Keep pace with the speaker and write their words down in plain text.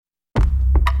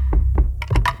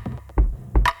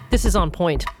This is On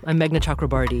Point. I'm Meghna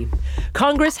Chakrabarti.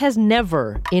 Congress has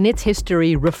never in its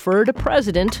history referred a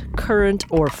president, current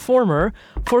or former,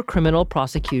 for criminal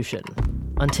prosecution.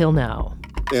 Until now.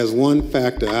 There's one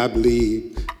factor I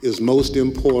believe is most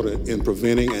important in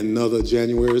preventing another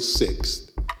January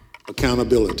 6th,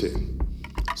 accountability.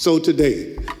 So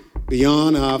today,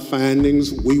 beyond our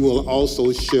findings, we will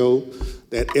also show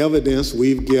that evidence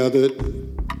we've gathered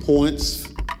points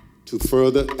to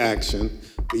further action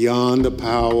beyond the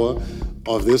power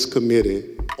of this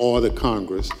committee or the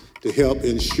Congress to help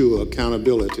ensure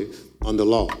accountability under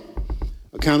law.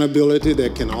 Accountability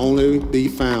that can only be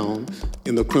found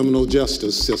in the criminal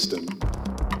justice system.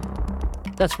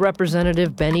 That's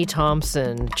Representative Benny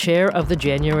Thompson, chair of the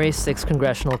January 6th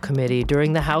Congressional Committee,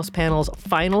 during the House panel's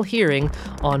final hearing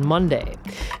on Monday.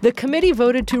 The committee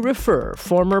voted to refer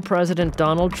former President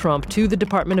Donald Trump to the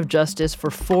Department of Justice for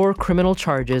 4 criminal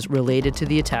charges related to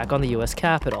the attack on the U.S.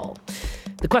 Capitol.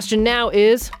 The question now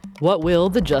is, what will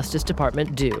the Justice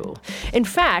Department do? In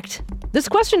fact, this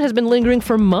question has been lingering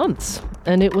for months,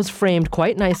 and it was framed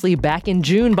quite nicely back in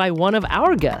June by one of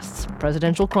our guests,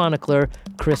 presidential chronicler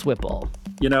Chris Whipple.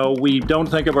 You know, we don't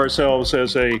think of ourselves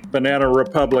as a banana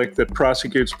republic that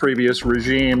prosecutes previous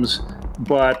regimes,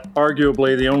 but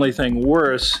arguably the only thing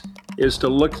worse is to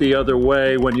look the other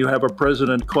way when you have a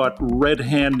president caught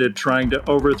red-handed trying to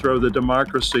overthrow the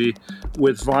democracy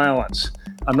with violence.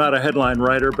 I'm not a headline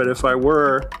writer, but if I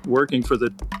were working for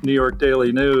the New York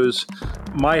Daily News,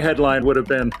 my headline would have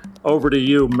been, "Over to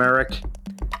you, Merrick."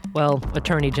 Well,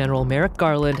 Attorney General Merrick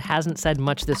Garland hasn't said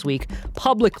much this week,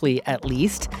 publicly at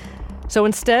least. So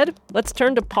instead, let's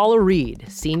turn to Paula Reed,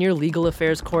 senior legal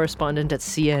affairs correspondent at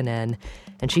CNN,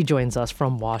 and she joins us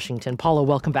from Washington. Paula,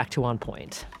 welcome back to On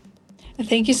Point.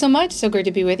 Thank you so much. So great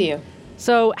to be with you.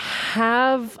 So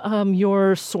have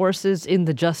your sources in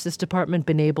the Justice Department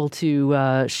been able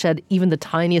to shed even the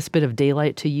tiniest bit of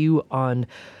daylight to you on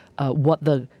what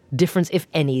the difference, if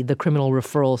any, the criminal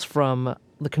referrals from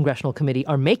the Congressional Committee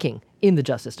are making in the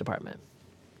Justice Department?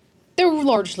 They're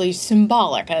largely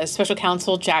symbolic. Special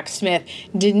counsel Jack Smith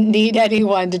didn't need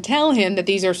anyone to tell him that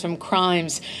these are some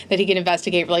crimes that he can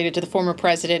investigate related to the former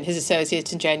president, his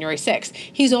associates, in January 6th.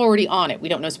 He's already on it. We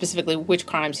don't know specifically which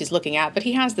crimes he's looking at, but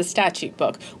he has the statute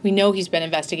book. We know he's been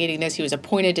investigating this. He was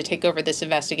appointed to take over this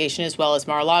investigation as well as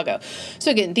Mar-a-Lago. So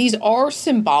again, these are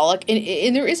symbolic,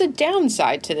 and there is a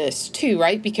downside to this too,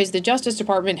 right? Because the Justice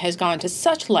Department has gone to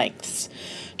such lengths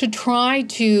to try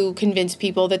to convince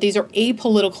people that these are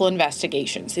apolitical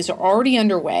investigations. These are already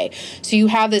underway. So you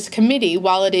have this committee,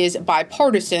 while it is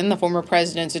bipartisan, the former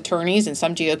president's attorneys and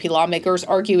some GOP lawmakers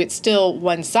argue it's still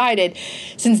one-sided.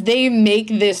 Since they make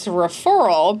this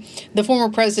referral, the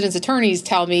former president's attorneys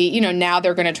tell me, now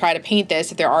they're going to try to paint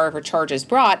this, if there are ever charges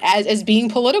brought, as being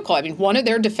political. I mean, one of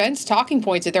their defense talking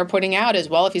points that they're putting out is,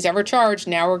 well, if he's ever charged,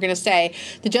 now we're going to say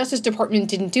the Justice Department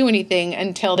didn't do anything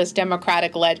until this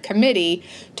Democratic-led committee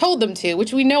told them to,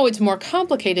 which we know it's more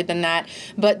complicated than that.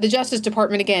 But the Justice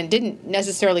Department, again, didn't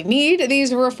necessarily need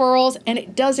these referrals, and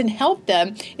it doesn't help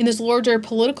them in this larger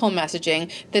political messaging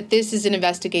that this is an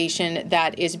investigation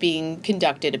that is being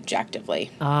conducted objectively.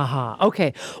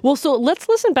 Okay. Well, so let's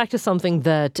listen back to something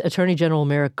that Attorney General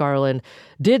Merrick Garland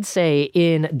did say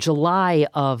in July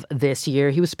of this year.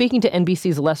 He was speaking to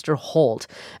NBC's Lester Holt,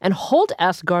 and Holt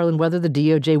asked Garland whether the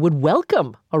DOJ would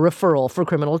welcome a referral for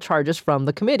criminal charges from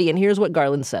the committee. And here's what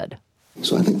Garland said.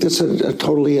 So I think that's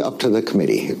totally up to the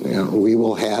committee. We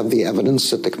will have the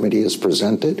evidence that the committee has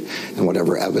presented, and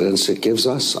whatever evidence it gives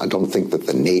us. I don't think that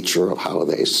the nature of how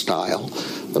they style,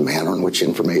 the manner in which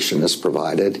information is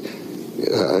provided,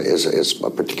 is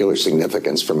of particular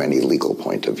significance from any legal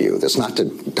point of view. That's not to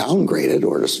downgrade it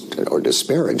or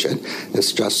disparage it.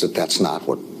 It's just that that's not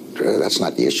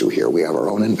the issue here. We have our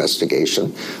own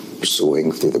investigation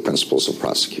pursuing through the principles of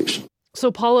prosecution. So,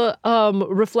 Paula,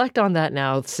 reflect on that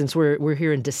now, since we're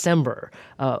here in December,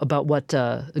 about what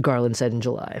Garland said in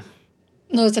July.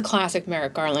 No, it's a classic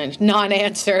Merrick Garland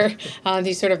non-answer.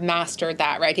 He sort of mastered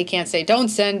that, right? He can't say don't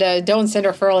send a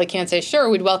referral. He can't say sure,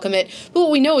 we'd welcome it. But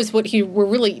what we know is what they're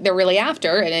really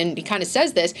after, and he kind of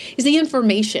says this, is the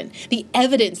information, the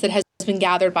evidence that has been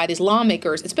gathered by these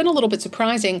lawmakers. It's been a little bit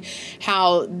surprising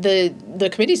how the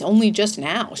committee's only just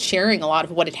now sharing a lot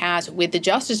of what it has with the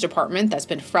Justice Department. That's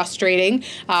been frustrating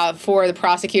for the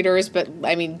prosecutors, but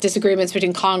I mean, disagreements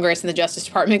between Congress and the Justice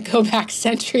Department go back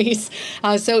centuries.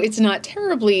 So it's not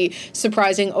terribly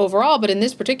surprising overall, but in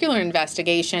this particular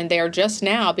investigation, they are just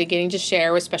now beginning to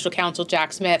share with Special Counsel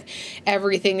Jack Smith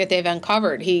everything that they've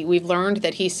uncovered. We've learned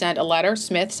that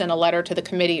Smith sent a letter to the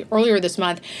committee earlier this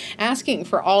month asking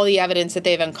for all the evidence that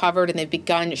they've uncovered, and they've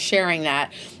begun sharing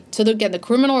that. So again, the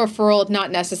criminal referral,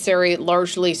 not necessary,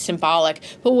 largely symbolic.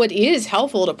 But what is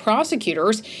helpful to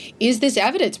prosecutors is this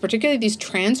evidence, particularly these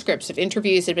transcripts of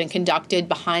interviews that have been conducted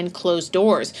behind closed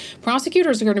doors.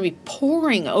 Prosecutors are going to be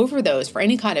poring over those for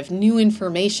any kind of new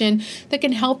information that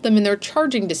can help them in their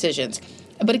charging decisions.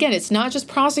 But again, it's not just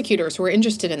prosecutors who are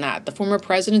interested in that. The former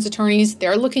president's attorneys,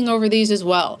 they're looking over these as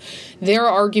well. Their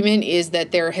argument is that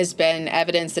there has been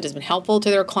evidence that has been helpful to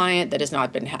their client, that has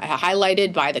not been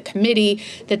highlighted by the committee,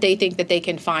 that they think that they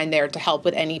can find there to help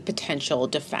with any potential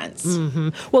defense. Mm-hmm.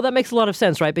 Well, that makes a lot of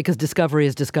sense, right? Because discovery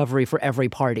is discovery for every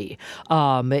party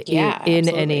in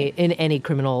any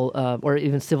criminal or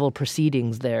even civil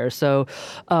proceedings there. So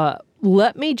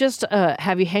let me just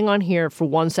have you hang on here for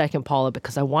 1 second, Paula,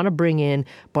 because I want to bring in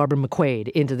Barbara McQuaid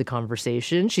into the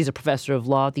conversation. She's a professor of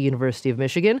law at the University of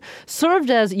Michigan, served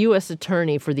as U.S.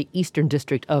 Attorney for the Eastern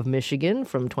District of Michigan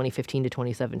from 2015 to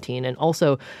 2017, and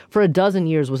also for a dozen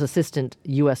years was Assistant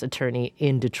U.S. Attorney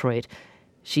in Detroit.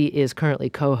 She is currently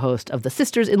co-host of the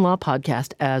Sisters-in-Law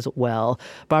podcast as well.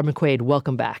 Barbara McQuaid,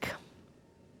 welcome back.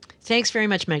 Thanks very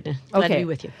much, Magna. Glad to be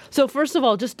with you. So first of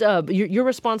all, just your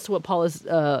response to what Paul is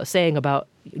saying about,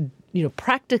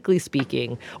 practically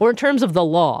speaking, or in terms of the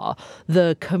law,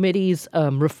 the committee's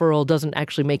referral doesn't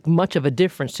actually make much of a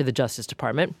difference to the Justice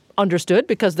Department. Understood,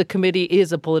 because the committee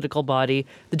is a political body.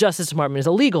 The Justice Department is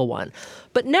a legal one.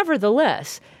 But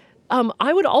nevertheless,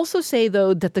 I would also say,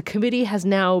 though, that the committee has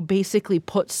now basically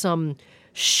put some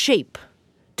shape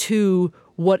to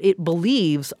what it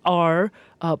believes are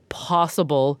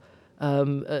possible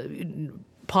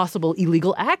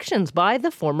illegal actions by the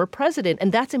former president.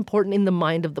 And that's important in the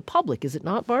mind of the public, is it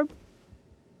not, Barb?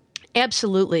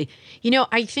 Absolutely.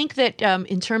 I think that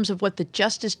in terms of what the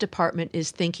Justice Department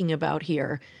is thinking about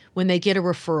here when they get a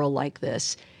referral like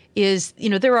this is,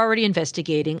 they're already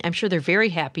investigating. I'm sure they're very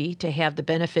happy to have the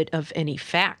benefit of any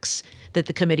facts that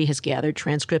the committee has gathered,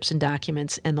 transcripts and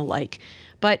documents and the like.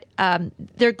 But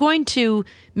they're going to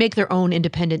make their own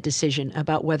independent decision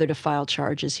about whether to file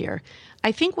charges here.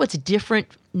 I think what's different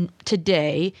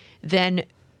today than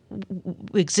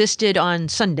existed on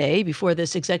Sunday before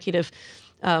this executive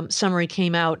summary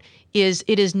came out is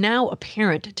it is now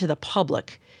apparent to the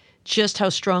public just how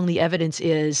strong the evidence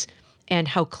is and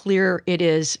how clear it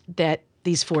is that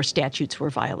these 4 statutes were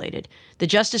violated. The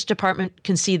Justice Department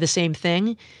can see the same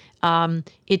thing.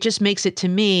 It just makes it, to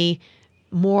me,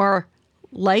 more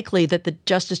likely that the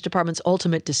Justice Department's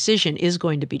ultimate decision is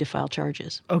going to be to file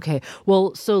charges. Okay.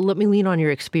 Well, so let me lean on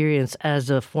your experience as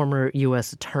a former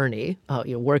U.S. attorney,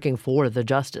 working for the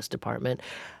Justice Department.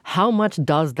 How much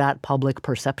does that public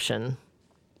perception,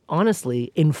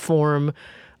 honestly, inform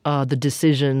the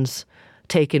decisions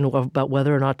taken about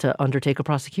whether or not to undertake a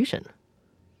prosecution?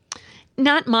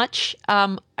 Not much.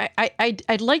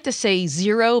 I'd like to say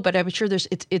 0, but I'm sure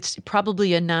it's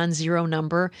probably a non-zero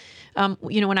number.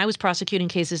 When I was prosecuting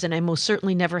cases, and I most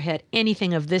certainly never had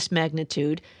anything of this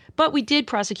magnitude, but we did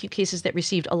prosecute cases that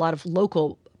received a lot of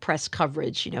local press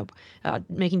coverage,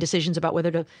 making decisions about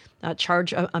whether to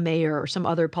charge a mayor or some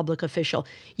other public official.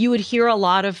 You would hear a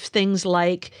lot of things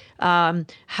like,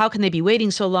 how can they be waiting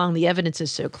so long? The evidence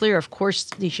is so clear. Of course,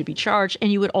 they should be charged.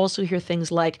 And you would also hear things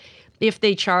like, if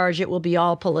they charge, it will be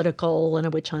all political and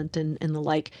a witch hunt and the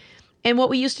like. And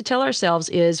what we used to tell ourselves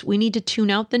is we need to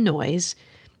tune out the noise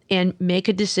and make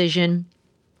a decision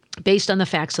based on the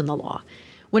facts and the law.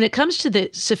 When it comes to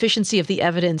the sufficiency of the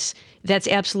evidence, that's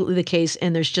absolutely the case,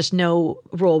 and there's just no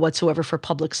role whatsoever for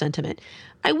public sentiment.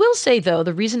 I will say, though,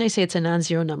 the reason I say it's a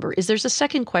non-zero number is there's a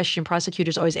second question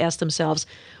prosecutors always ask themselves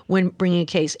when bringing a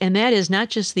case, and that is not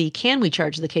just the can we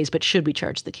charge the case, but should we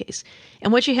charge the case?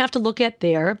 And what you have to look at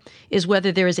there is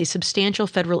whether there is a substantial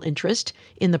federal interest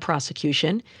in the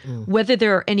prosecution, whether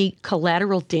there are any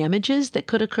collateral damages that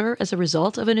could occur as a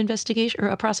result of an investigation or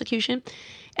a prosecution,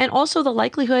 and also the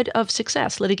likelihood of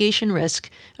success, litigation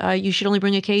risk. You should only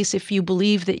bring a case if you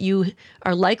believe that you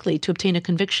are likely to obtain a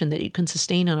conviction that you can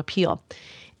sustain on appeal.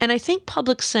 And I think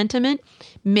public sentiment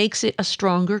makes it a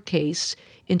stronger case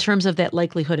in terms of that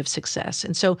likelihood of success.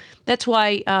 And so that's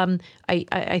why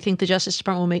I think the Justice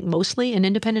Department will make mostly an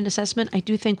independent assessment. I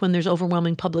do think when there's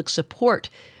overwhelming public support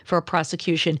for a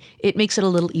prosecution, it makes it a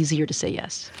little easier to say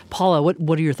yes. Paula,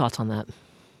 what are your thoughts on that?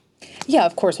 Yeah,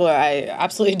 of course. Well, I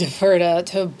absolutely defer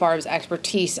to Barb's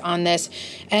expertise on this.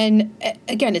 And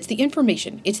again, it's the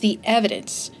information, it's the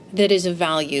evidence that is of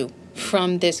value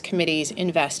from this committee's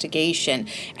investigation.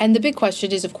 And the big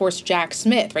question is, of course, Jack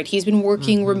Smith, right? He's been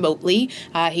working remotely.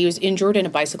 He was injured in a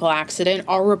bicycle accident.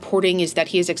 Our reporting is that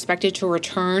he is expected to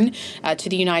return to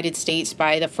the United States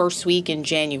by the first week in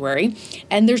January.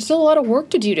 And there's still a lot of work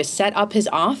to do to set up his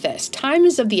office. Time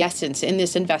is of the essence in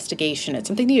this investigation. It's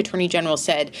something the Attorney General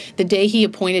said the day he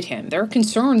appointed him. There are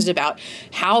concerns about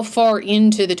how far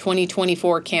into the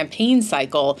 2024 campaign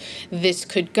cycle this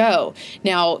could go.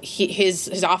 Now,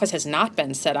 his office has not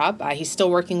been set up. He's still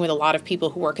working with a lot of people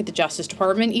who work at the Justice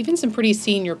Department, even some pretty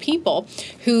senior people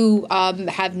who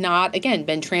have not, again,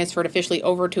 been transferred officially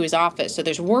over to his office. So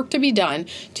there's work to be done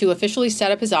to officially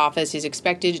set up his office. He's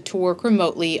expected to work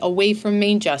remotely away from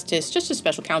Main Justice, just as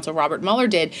Special Counsel Robert Mueller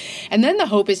did. And then the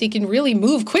hope is he can really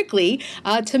move quickly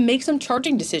to make some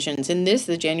charging decisions in this,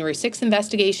 the January 6th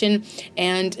investigation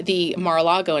and the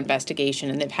Mar-a-Lago investigation.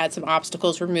 And they've had some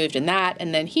obstacles removed in that.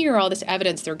 And then here, all this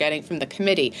evidence they're getting from the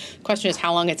committee. The question is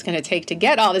how long it's going to take to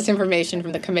get all this information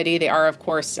from the committee. They are, of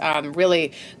course,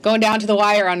 really going down to the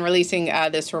wire on releasing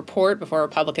this report before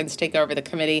Republicans take over the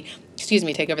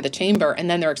chamber, and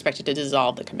then they're expected to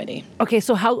dissolve the committee. Okay,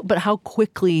 so how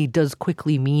quickly does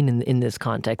quickly mean in this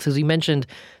context? As you mentioned,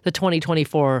 the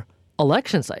 2024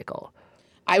 election cycle.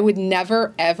 I would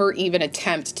never, ever even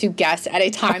attempt to guess at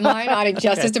a timeline on a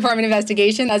Justice Department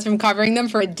investigation that's been covering them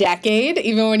for a decade.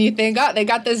 Even when you think, they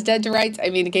got this dead to rights, I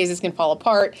mean, the cases can fall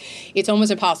apart. It's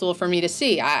almost impossible for me to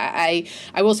see. I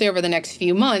will say over the next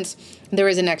few months, there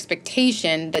is an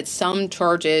expectation that some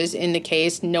charges in the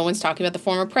case, no one's talking about the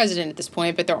former president at this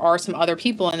point, but there are some other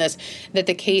people in this, that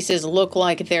the cases look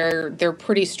like they're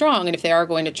pretty strong. And if they are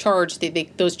going to charge,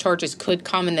 those charges could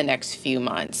come in the next few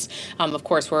months. Of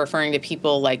course, we're referring to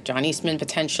people like John Eastman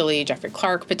potentially, Jeffrey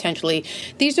Clark potentially.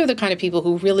 These are the kind of people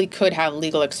who really could have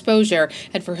legal exposure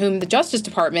and for whom the Justice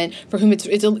Department, for whom it's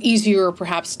easier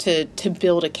perhaps to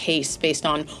build a case based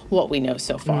on what we know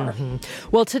so far.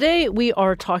 Well, today we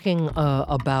are talking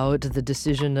about the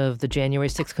decision of the January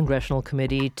 6th Congressional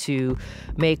Committee to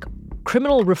make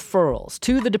criminal referrals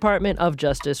to the Department of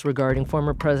Justice regarding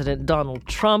former President Donald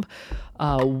Trump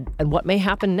and what may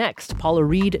happen next. Paula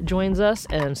Reed joins us,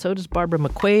 and so does Barbara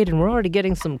McQuaid, and we're already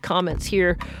getting some comments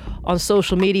here on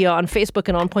social media. On Facebook,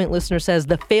 an On Point listener says,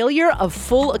 the failure of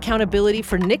full accountability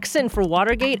for Nixon for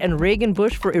Watergate and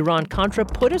Reagan-Bush for Iran-Contra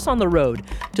put us on the road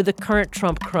to the current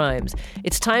Trump crimes.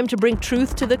 It's time to bring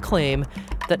truth to the claim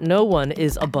that no one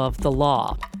is above the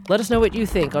law. Let us know what you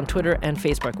think on Twitter and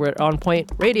Facebook. We're at On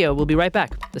Point Radio. We'll be right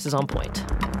back. This is On Point.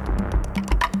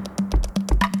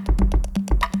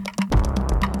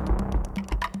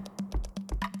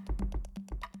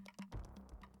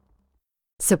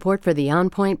 Support for the On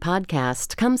Point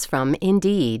podcast comes from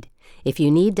Indeed. If you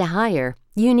need to hire,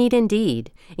 you need Indeed.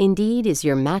 Indeed is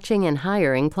your matching and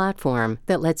hiring platform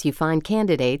that lets you find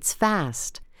candidates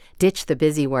fast. Ditch the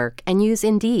busy work and use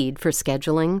Indeed for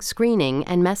scheduling, screening,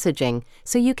 and messaging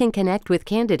so you can connect with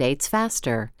candidates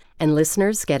faster. And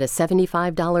listeners get a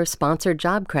 $75 sponsored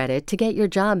job credit to get your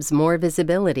jobs more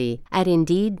visibility at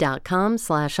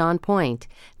Indeed.com/onpoint.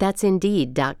 That's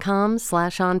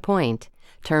Indeed.com/onpoint.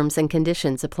 Terms and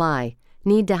conditions apply.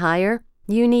 Need to hire?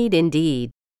 You need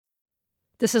Indeed.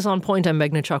 This is On Point. I'm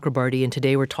Meghna Chakrabarty, and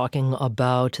today we're talking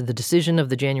about the decision of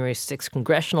the January 6th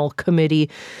Congressional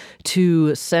Committee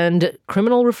to send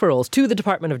criminal referrals to the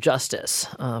Department of Justice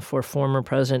for former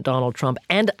President Donald Trump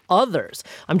and others.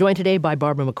 I'm joined today by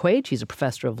Barbara McQuaid. She's a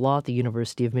professor of law at the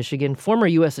University of Michigan, former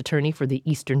U.S. Attorney for the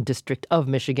Eastern District of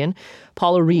Michigan.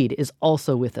 Paula Reed is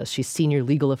also with us. She's senior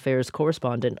legal affairs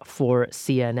correspondent for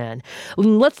CNN.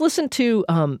 Let's listen to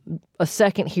a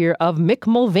second here of Mick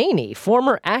Mulvaney,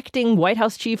 former acting White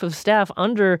House chief of staff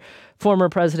under former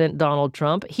President Donald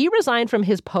Trump. He resigned from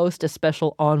his post as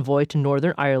special envoy to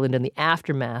Northern Ireland in the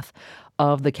aftermath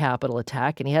of the Capitol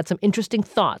attack, and he had some interesting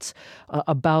thoughts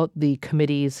about the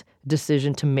committee's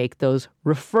decision to make those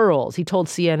referrals. He told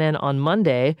CNN on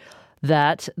Monday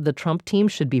that the Trump team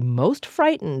should be most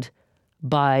frightened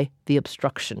by the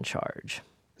obstruction charge.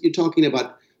 You're talking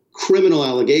about criminal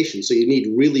allegations, so you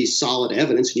need really solid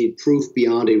evidence. You need proof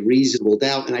beyond a reasonable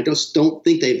doubt, and I just don't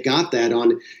think they've got that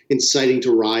on inciting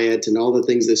to riot and all the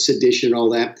things, the sedition, all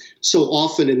that. So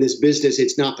often in this business,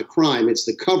 it's not the crime, it's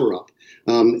the cover-up.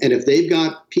 And if they've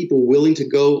got people willing to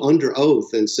go under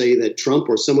oath and say that Trump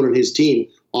or someone on his team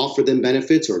offered them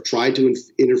benefits or tried to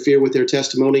interfere with their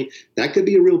testimony, that could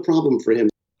be a real problem for him.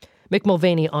 Mick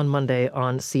Mulvaney on Monday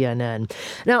on CNN.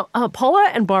 Now, Paula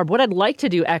and Barb, what I'd like to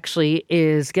do actually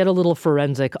is get a little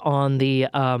forensic on the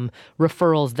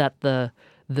referrals that the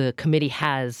the committee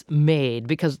has made?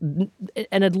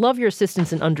 And I'd love your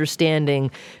assistance in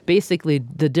understanding basically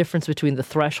the difference between the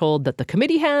threshold that the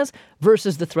committee has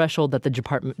versus the threshold that the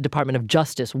Department of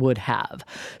Justice would have.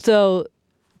 So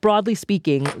broadly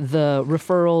speaking, the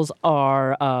referrals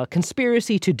are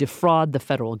conspiracy to defraud the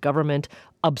federal government,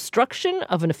 obstruction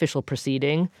of an official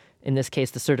proceeding, in this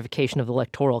case, the certification of the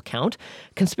electoral count,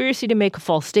 conspiracy to make a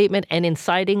false statement, and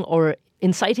inciting or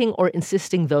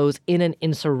insisting those in an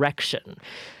insurrection.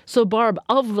 So, Barb,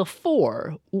 of the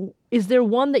four, is there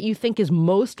one that you think is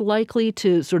most likely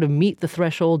to sort of meet the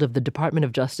threshold of the Department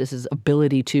of Justice's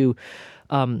ability to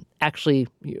actually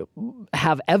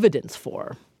have evidence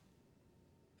for?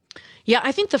 Yeah,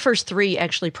 I think the first three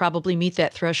actually probably meet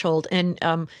that threshold. And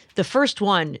the first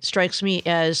one strikes me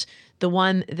as the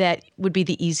one that would be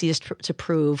the easiest to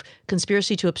prove,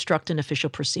 conspiracy to obstruct an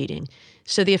official proceeding.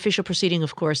 So the official proceeding,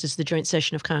 of course, is the joint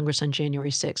session of Congress on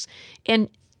January 6th. And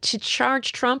to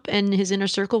charge Trump and his inner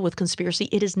circle with conspiracy,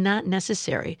 it is not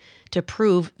necessary to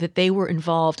prove that they were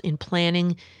involved in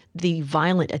planning the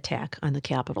violent attack on the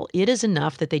Capitol. It is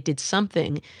enough that they did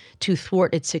something to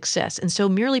thwart its success. And so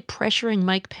merely pressuring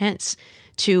Mike Pence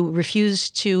to refuse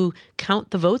to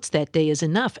count the votes that day is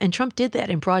enough. And Trump did that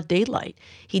in broad daylight.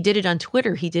 He did it on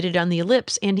Twitter. He did it on the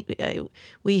ellipse. And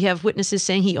we have witnesses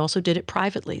saying he also did it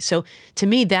privately. So to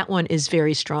me, that one is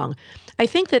very strong. I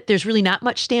think that there's really not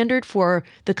much standard for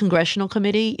the congressional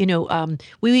committee.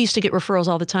 We used to get referrals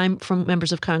all the time from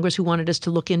members of Congress who wanted us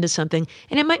to look into something.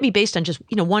 And it might be based on just,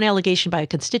 one allegation by a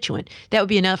constituent. That would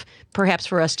be enough, perhaps,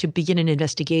 for us to begin an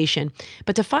investigation.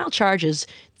 But to file charges,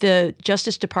 the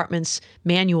Justice Department's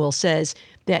manual says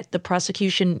that the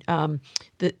prosecution,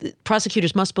 the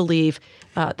prosecutors must believe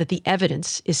that the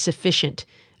evidence is sufficient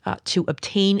to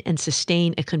obtain and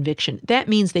sustain a conviction. That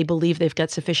means they believe they've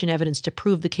got sufficient evidence to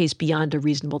prove the case beyond a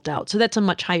reasonable doubt. So that's a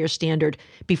much higher standard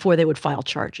before they would file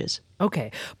charges.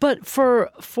 Okay, but for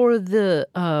the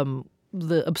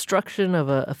obstruction of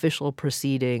an official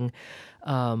proceeding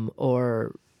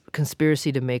or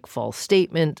conspiracy to make false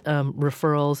statement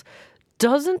referrals,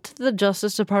 doesn't the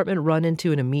Justice Department run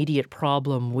into an immediate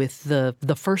problem with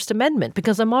the First Amendment?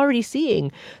 Because I'm already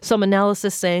seeing some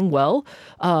analysis saying,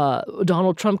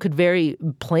 Donald Trump could very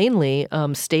plainly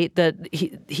state that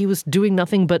he was doing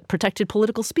nothing but protected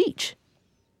political speech.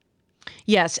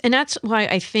 Yes, and that's why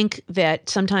I think that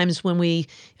sometimes when we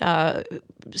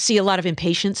see a lot of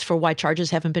impatience for why charges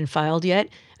haven't been filed yet,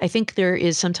 I think there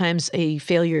is sometimes a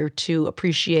failure to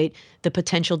appreciate the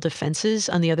potential defenses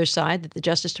on the other side that the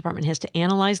Justice Department has to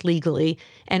analyze legally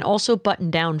and also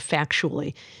button down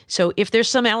factually. So if there's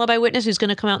some alibi witness who's going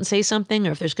to come out and say something,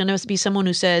 or if there's going to be someone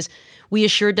who says, we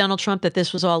assured Donald Trump that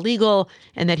this was all legal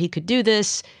and that he could do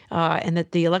this and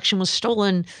that the election was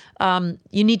stolen,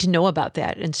 you need to know about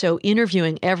that. And so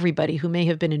interviewing everybody who may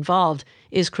have been involved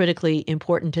is critically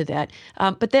important to that.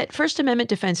 But that First Amendment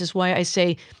defense is why I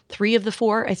say 3 of the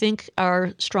 4, I think,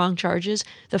 are strong charges.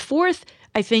 The 4th,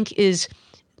 I think, is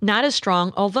not as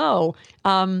strong, although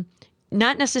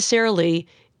not necessarily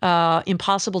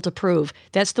impossible to prove.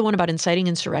 That's the one about inciting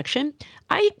insurrection.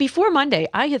 Before Monday,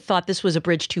 I had thought this was a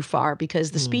bridge too far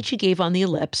because the speech he gave on the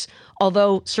ellipse,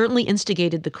 although certainly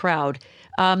instigated the crowd,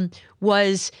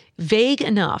 was vague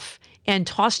enough and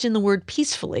tossed in the word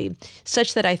peacefully,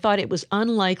 such that I thought it was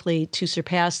unlikely to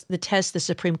surpass the test the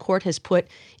Supreme Court has put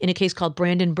in a case called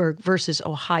Brandenburg versus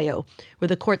Ohio, where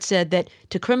the court said that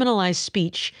to criminalize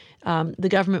speech, the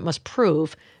government must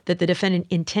prove that the defendant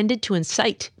intended to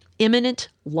incite imminent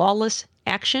lawless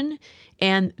action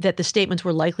and that the statements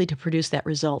were likely to produce that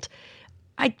result.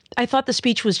 I thought the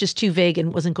speech was just too vague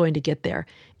and wasn't going to get there,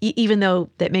 even though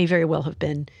that may very well have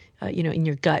been in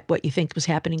your gut, what you think was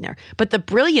happening there. But the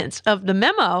brilliance of the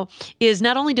memo is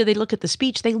not only do they look at the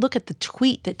speech, they look at the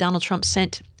tweet that Donald Trump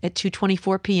sent at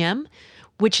 2:24 p.m.,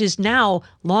 which is now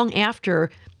long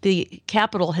after the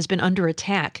Capitol has been under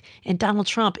attack. And Donald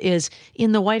Trump is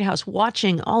in the White House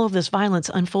watching all of this violence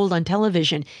unfold on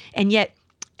television. And yet,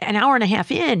 an hour and a half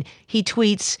in, he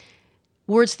tweets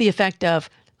words to the effect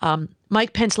of,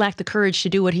 Mike Pence lacked the courage to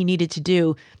do what he needed to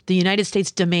do. The United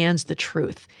States demands the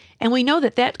truth. And we know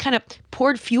that kind of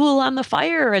poured fuel on the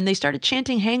fire and they started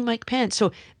chanting, hang Mike Pence.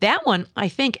 So that one, I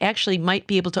think, actually might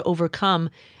be able to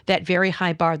overcome that very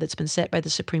high bar that's been set by the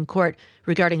Supreme Court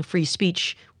regarding free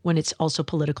speech when it's also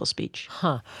political speech.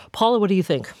 Paula, what do you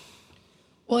think?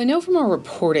 Well, I know from our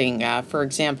reporting, for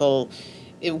example,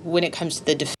 when it comes to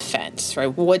the defense, right?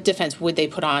 What defense would they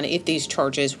put on if these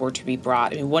charges were to be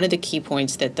brought? I mean, one of the key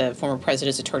points that the former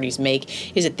president's attorneys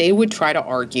make is that they would try to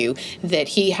argue that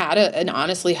he had an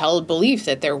honestly held belief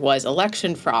that there was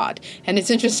election fraud. And it's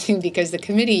interesting because the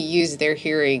committee used their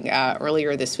hearing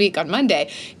earlier this week on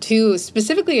Monday to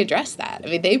specifically address that. I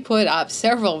mean, they put up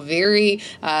several very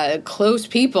close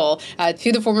people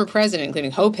to the former president,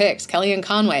 including Hope Hicks, Kellyanne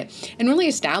Conway, and really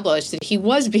established that he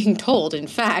was being told, in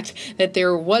fact, that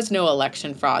there was no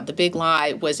election fraud. The big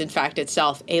lie was, in fact,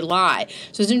 itself a lie.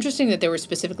 So it's interesting that they were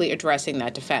specifically addressing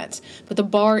that defense. But the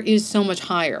bar is so much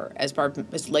higher, as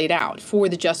Barb has laid out, for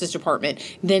the Justice Department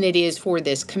than it is for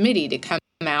this committee to come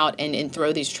out and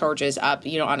throw these charges up,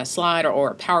 on a slide or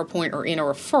a PowerPoint or in a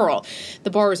referral. The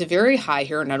bar is very high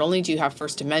here. Not only do you have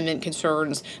First Amendment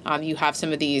concerns, you have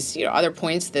some of these, other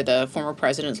points that the former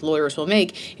president's lawyers will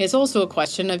make. It's also a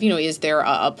question of, is there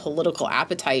a political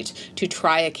appetite to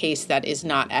try a case that is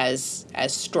not as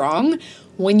strong,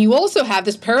 when you also have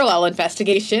this parallel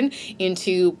investigation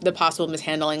into the possible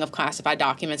mishandling of classified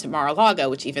documents at Mar-a-Lago,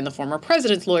 which even the former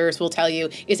president's lawyers will tell you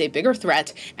is a bigger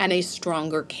threat and a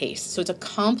stronger case. So it's a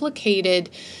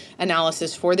complicated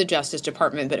analysis for the Justice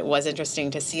Department, but it was interesting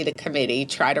to see the committee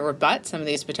try to rebut some of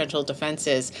these potential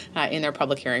defenses in their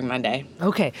public hearing Monday.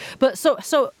 Okay, but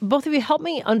so both of you help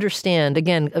me understand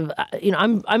again.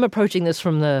 I'm approaching this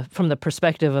from the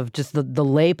perspective of just the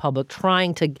lay public,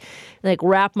 trying to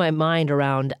wrap my mind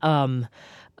around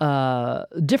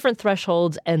different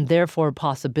thresholds and therefore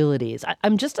possibilities.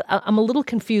 I'm a little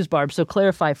confused, Barb. So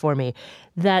clarify for me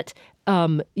that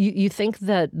you think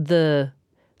that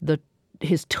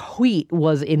his tweet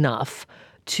was enough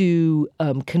to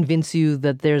convince you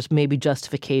that there's maybe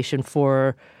justification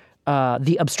for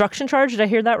the obstruction charge. Did I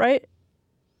hear that right?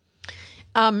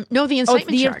 No, the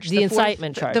incitement charge. The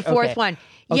incitement charge. The fourth Okay. one.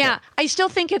 Okay. Yeah, I still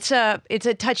think it's a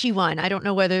touchy one. I don't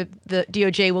know whether the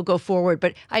DOJ will go forward,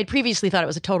 but I had previously thought it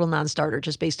was a total non-starter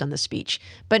just based on the speech.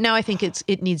 But now I think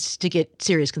it needs to get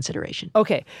serious consideration.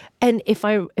 Okay, and if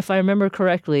I remember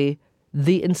correctly,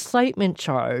 the incitement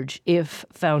charge, if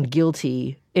found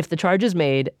guilty, if the charge is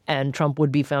made and Trump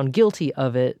would be found guilty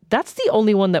of it, that's the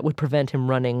only one that would prevent him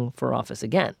running for office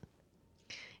again.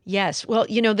 Yes. Well,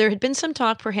 there had been some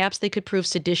talk perhaps they could prove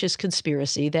seditious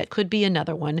conspiracy. That could be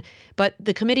another one. But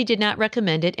the committee did not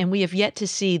recommend it, and we have yet to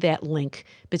see that link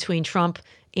between Trump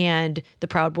and the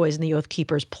Proud Boys and the Oath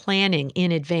Keepers planning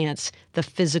in advance the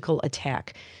physical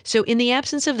attack. So in the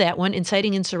absence of that one,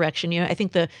 inciting insurrection, I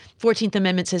think the 14th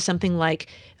Amendment says something like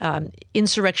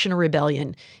insurrection or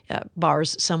rebellion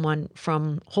bars someone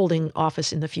from holding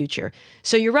office in the future.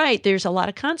 So you're right, there's a lot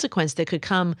of consequence that could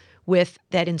come with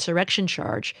that insurrection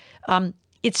charge.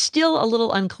 It's still a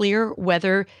little unclear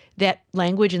whether that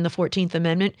language in the 14th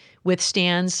Amendment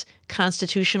withstands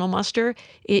constitutional muster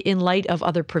in light of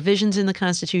other provisions in the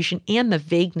Constitution and the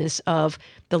vagueness of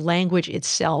the language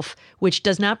itself, which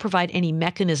does not provide any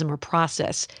mechanism or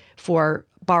process for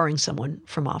barring someone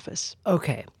from office.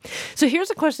 Okay. So here's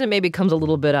a question that maybe comes a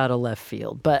little bit out of left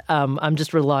field, but I'm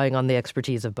just relying on the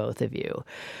expertise of both of you.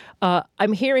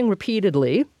 I'm hearing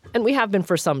repeatedly, and we have been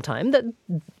for some time, that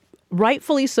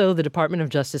rightfully so, the Department of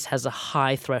Justice has a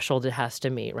high threshold it has to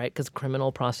meet, right? Because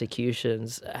criminal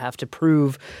prosecutions have to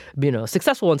prove,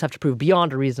 successful ones have to prove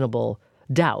beyond a reasonable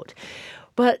doubt.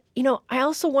 But, I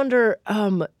also wonder,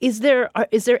 is there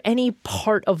any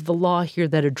part of the law here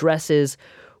that addresses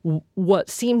what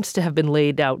seems to have been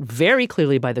laid out very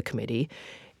clearly by the committee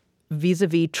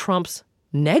vis-a-vis Trump's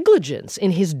negligence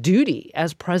in his duty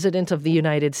as president of the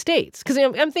United States? Because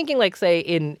I'm thinking, say,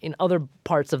 in other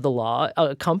parts of the law,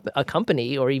 a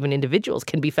company or even individuals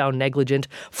can be found negligent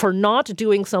for not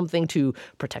doing something to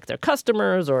protect their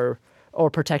customers or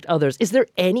protect others. Is there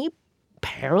any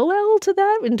parallel to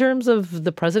that in terms of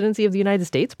the presidency of the United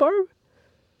States, Barb?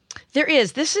 There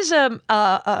is. This is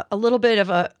a little bit of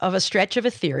a stretch of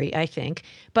a theory, I think.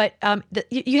 But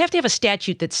you have to have a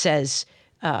statute that says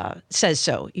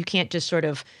so. You can't just sort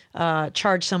of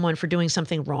charge someone for doing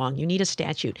something wrong. You need a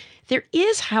statute. There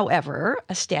is, however,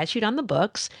 a statute on the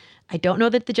books. I don't know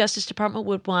that the Justice Department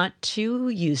would want to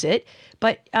use it,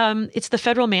 but it's the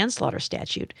federal manslaughter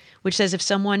statute, which says if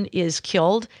someone is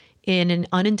killed in an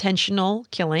unintentional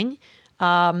killing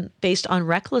based on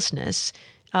recklessness,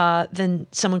 then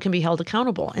someone can be held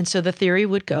accountable. And so the theory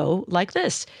would go like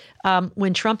this.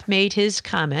 When Trump made his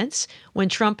comments, when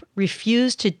Trump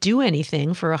refused to do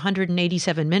anything for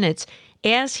 187 minutes,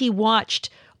 as he watched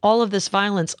all of this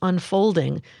violence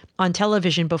unfolding on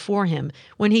television before him,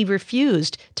 when he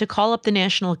refused to call up the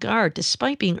National Guard,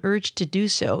 despite being urged to do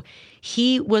so,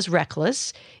 he was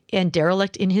reckless and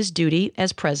derelict in his duty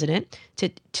as president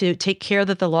to take care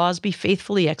that the laws be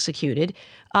faithfully executed.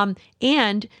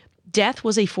 And death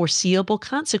was a foreseeable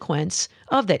consequence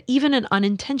of that, even an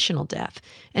unintentional death.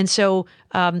 And so,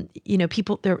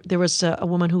 people, there was a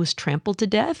woman who was trampled to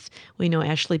death. We know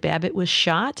Ashley Babbitt was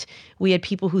shot. We had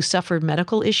people who suffered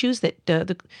medical issues that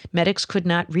the medics could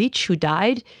not reach, who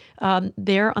died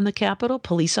there on the Capitol,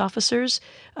 police officers.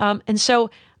 And so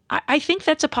I think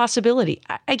that's a possibility.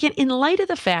 Again, in light of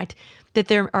the fact that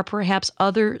there are perhaps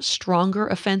other stronger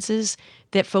offenses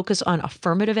that focus on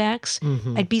affirmative acts.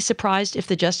 I'd be surprised if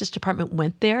the Justice Department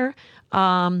went there.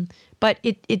 But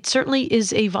it certainly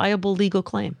is a viable legal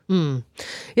claim.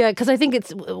 Yeah, because I think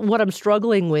it's what I'm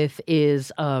struggling with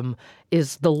is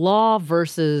the law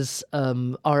versus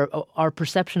our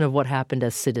perception of what happened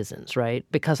as citizens, right?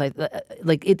 Because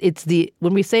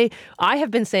when we say, I have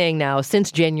been saying now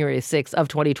since January 6th of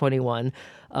 2021.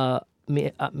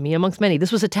 Me amongst many,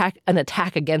 this was an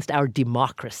attack against our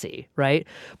democracy, right?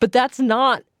 But that's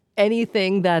not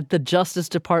anything that the Justice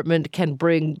Department can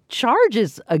bring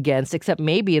charges against, except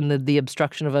maybe in the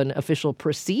obstruction of an official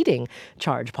proceeding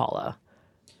charge, Paula.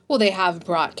 Well, they have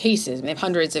brought cases. They have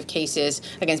hundreds of cases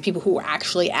against people who were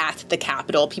actually at the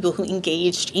Capitol, people who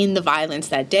engaged in the violence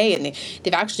that day. And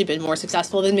they've actually been more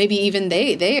successful than maybe even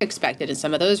they expected in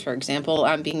some of those, for example,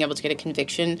 being able to get a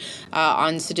conviction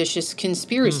on seditious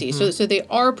conspiracy. So they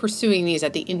are pursuing these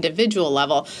at the individual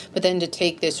level. But then to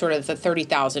take this sort of the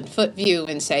 30,000-foot view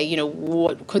and say,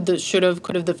 what could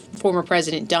have the former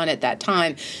president done at that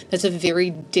time? That's a very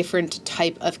different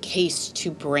type of case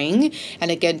to bring.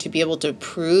 And again, to be able to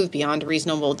prove beyond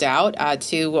reasonable doubt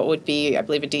to what would be, I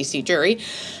believe, a D.C. jury,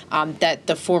 that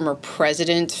the former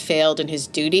president failed in his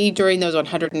duty during those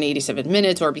 187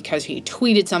 minutes, or because he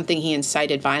tweeted something, he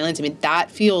incited violence. I mean, that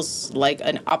feels like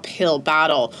an uphill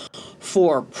battle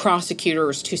for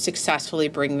prosecutors to successfully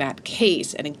bring that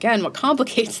case. And again, what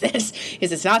complicates this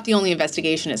is it's not the only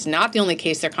investigation. It's not the only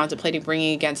case they're contemplating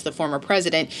bringing against the former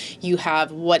president. You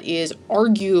have what is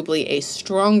arguably a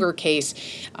stronger case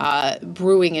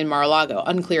brewing in Mar-a-Lago.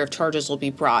 Unclear if charges will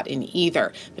be brought in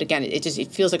either. But again, it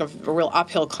feels like a real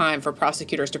uphill climb for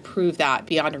prosecutors to prove that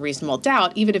beyond a reasonable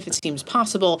doubt, even if it seems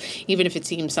possible, even if it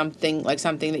seems something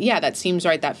that seems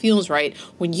right, that feels right.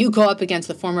 When you go up against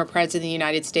the former president of the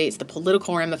United States, the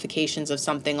political ramifications of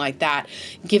something like that,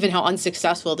 given how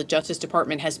unsuccessful the Justice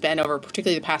Department has been over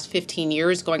particularly the past 15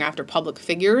 years going after public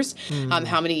figures,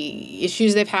 how many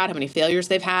issues they've had, how many failures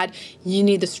they've had, you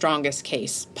need the strongest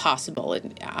case possible.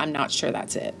 And I'm not sure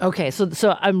that's it. Okay, so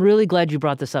I'm really glad you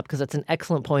brought this up, because that's an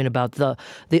excellent point about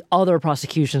the other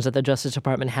prosecutions that the Justice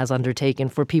Department has undertaken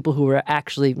for people who were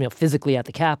actually physically at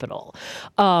the Capitol.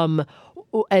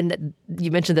 And you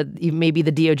mentioned that maybe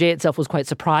the DOJ itself was quite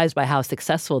surprised by how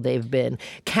successful they've been.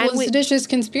 Seditious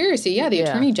conspiracy. Yeah, the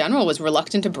Attorney General was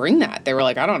reluctant to bring that. They were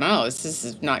like, I don't know, this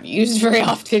is not used very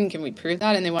often. Can we prove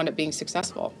that? And they wound up being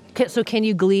successful. So can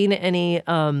you glean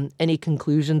any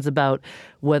conclusions about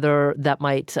whether that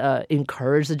might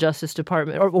encourage the Justice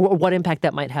Department, or what impact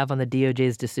that might have on the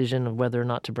DOJ's decision of whether or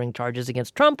not to bring charges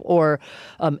against Trump? Or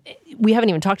we haven't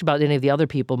even talked about any of the other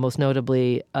people, most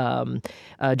notably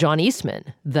John Eastman,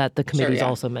 that the committee's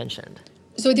also mentioned.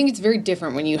 So I think it's very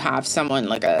different when you have someone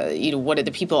like one of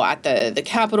the people at the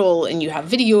Capitol, and you have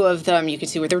video of them. You can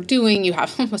see what they're doing. You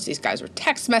have most of these guys are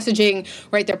text messaging,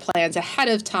 right? Their plans ahead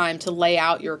of time to lay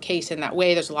out your case in that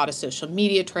way. There's a lot of social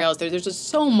media trails. There's just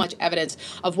so much evidence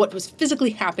of what was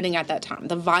physically happening at that time,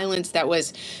 the violence that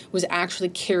was actually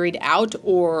carried out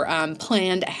or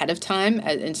planned ahead of time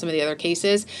in some of the other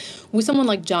cases. With someone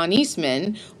like John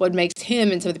Eastman, what makes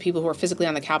him and some of the people who are physically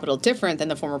on the Capitol different than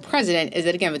the former president is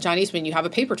that, again, with John Eastman, you have a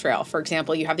paper trail. For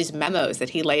example, you have these memos that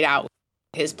he laid out,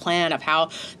 his plan of how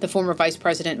the former Vice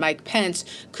President Mike Pence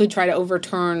could try to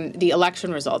overturn the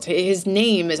election results. His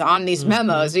name is on these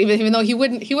memos, even though he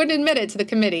wouldn't admit it to the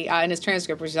committee in his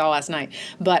transcript, which we saw last night.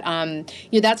 But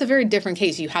that's a very different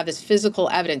case. You have this physical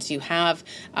evidence. You have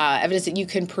evidence that you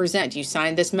can present. You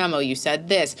signed this memo. You said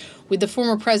this. With the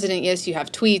former president, yes, you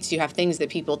have tweets. You have things that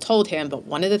people told him. But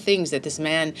one of the things that this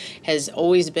man has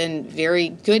always been very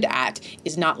good at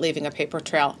is not leaving a paper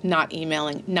trail, not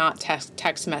emailing, not text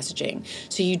messaging.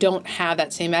 So you don't have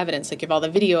that same evidence. Like, you have all the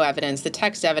video evidence, the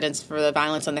text evidence for the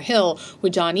violence on the Hill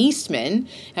with John Eastman,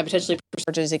 and potentially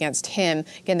charges against him.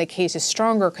 Again, the case is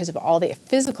stronger because of all the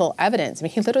physical evidence. I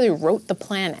mean, he literally wrote the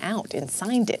plan out and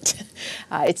signed it.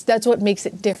 That's what makes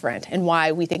it different and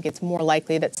why we think it's more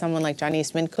likely that someone like John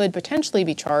Eastman could potentially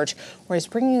be charged, whereas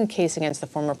bringing a case against the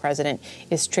former president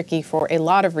is tricky for a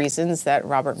lot of reasons that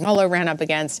Robert Mueller ran up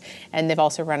against, and they've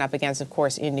also run up against, of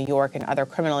course, in New York and other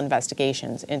criminal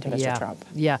investigations into Mr. Trump.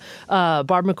 Yeah.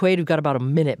 Barbara McQuaid, we've got about a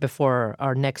minute before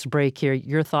our next break here.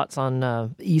 Your thoughts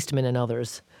on Eastman and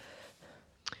others?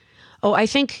 Oh, I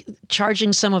think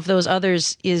charging some of those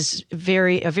others is a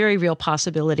very real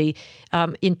possibility,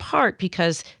 in part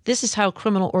because this is how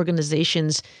criminal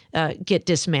organizations get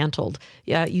dismantled.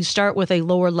 You start with a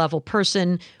lower level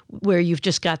person where you've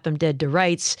just got them dead to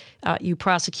rights. You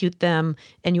prosecute them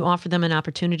and you offer them an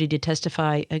opportunity to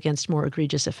testify against more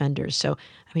egregious offenders. So,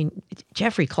 I mean,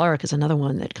 Jeffrey Clark is another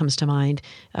one that comes to mind,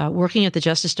 working at the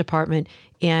Justice Department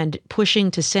and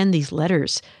pushing to send these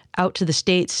letters out to the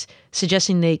states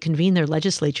suggesting they convene their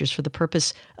legislatures for the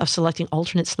purpose of selecting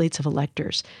alternate slates of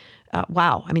electors.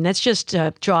 Wow. I mean, that's just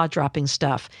jaw-dropping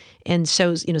stuff. And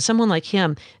so, someone like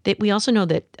him, we also know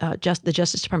that the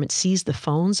Justice Department seized the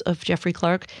phones of Jeffrey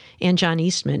Clark and John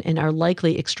Eastman and are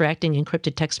likely extracting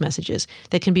encrypted text messages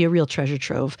that can be a real treasure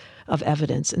trove of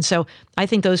evidence. And so I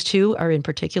think those two are in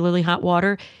particularly hot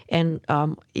water. And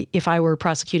if I were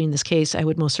prosecuting this case, I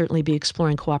would most certainly be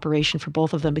exploring cooperation for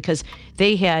both of them because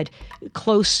they had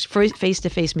close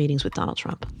face-to-face meetings with Donald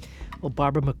Trump. Well,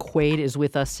 Barbara McQuaid is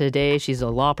with us today. She's a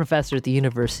law professor at the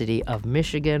University of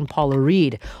Michigan. Paula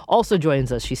Reed also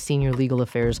joins us. She's senior legal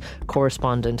affairs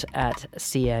correspondent at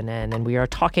CNN. And we are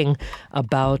talking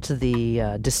about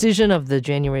the decision of the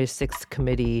January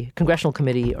 6th Congressional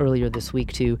Committee earlier this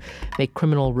week to make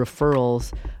criminal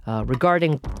referrals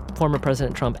regarding former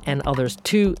President Trump and others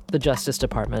to the Justice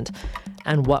Department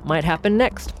and what might happen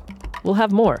next. We'll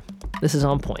have more. This is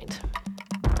On Point.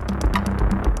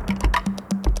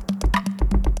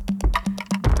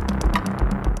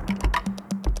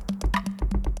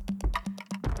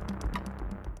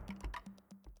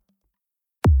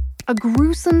 A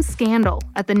gruesome scandal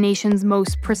at the nation's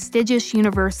most prestigious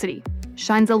university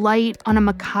shines a light on a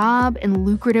macabre and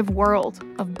lucrative world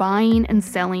of buying and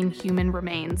selling human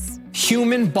remains.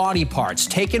 Human body parts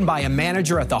taken by a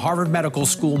manager at the Harvard Medical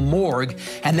School morgue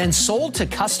and then sold to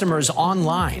customers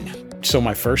online. So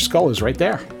my first skull is right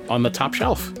there on the top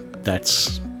shelf.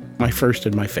 That's my first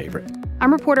and my favorite.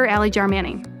 I'm reporter Allie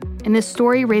Jarmanning, and this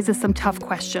story raises some tough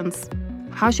questions.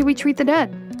 How should we treat the dead?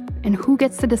 And who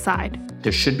gets to decide?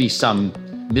 There should be some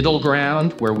middle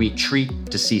ground where we treat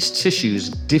deceased tissues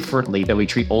differently than we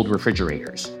treat old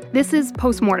refrigerators. This is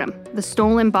Postmortem, The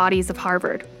Stolen Bodies of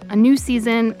Harvard, a new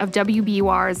season of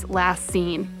WBUR's Last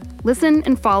Scene. Listen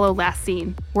and follow Last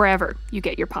Scene wherever you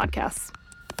get your podcasts.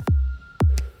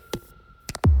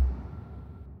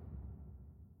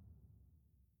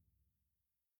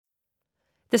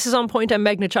 This is On Point. I'm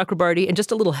Meghna Chakrabarti, and just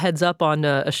a little heads up on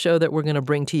a show that we're going to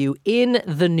bring to you in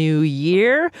the new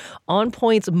year. On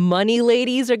Point's Money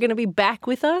Ladies are going to be back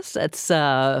with us. That's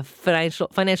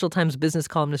Financial Times business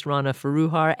columnist Rana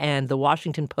Foroohar and the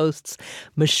Washington Post's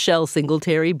Michelle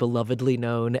Singletary, belovedly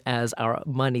known as our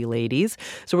Money Ladies.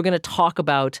 So we're going to talk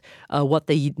about what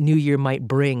the new year might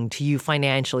bring to you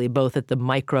financially, both at the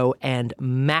micro and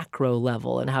macro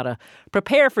level, and how to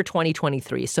prepare for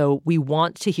 2023. So we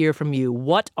want to hear from you.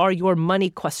 What are your money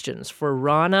questions for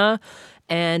Rana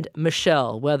and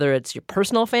Michelle, whether it's your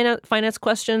personal finance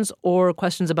questions or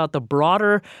questions about the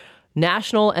broader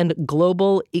national and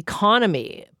global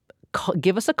economy?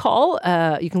 Give us a call.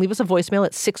 You can leave us a voicemail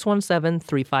at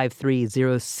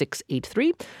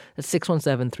 617-353-0683. That's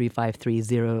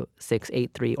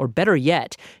 617-353-0683. Or better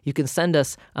yet, you can send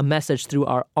us a message through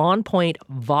our On Point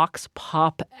Vox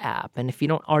Pop app. And if you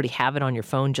don't already have it on your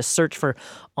phone, just search for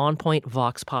On Point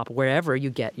Vox Pop wherever you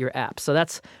get your app. So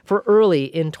that's for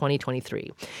early in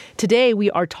 2023. Today,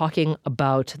 we are talking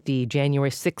about the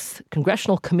January 6th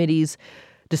Congressional Committee's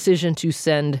decision to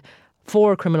send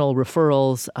 4 criminal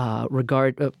referrals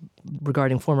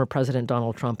regarding former President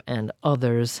Donald Trump and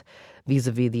others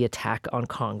vis-a-vis the attack on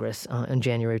Congress in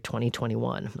January of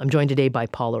 2021. I'm joined today by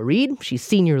Paula Reed. She's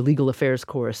senior legal affairs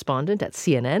correspondent at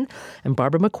CNN. And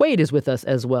Barbara McQuaid is with us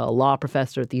as well, law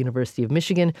professor at the University of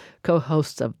Michigan,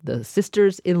 co-host of the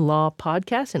Sisters in Law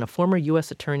podcast, and a former U.S.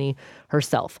 attorney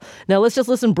herself. Now, let's just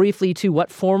listen briefly to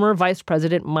what former Vice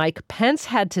President Mike Pence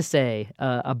had to say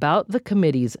about the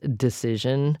committee's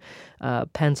decision.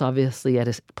 Pence obviously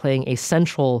playing a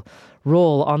central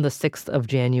role on the 6th of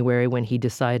January when he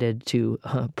decided to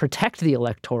protect the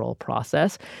electoral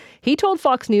process. He told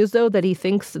Fox News, though, that he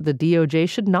thinks the DOJ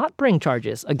should not bring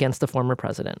charges against the former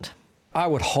president. I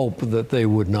would hope that they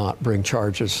would not bring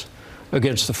charges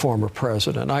against the former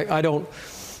president. I don't.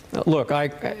 Look,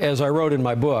 as I wrote in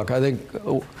my book, I think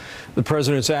the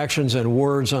president's actions and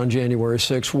words on January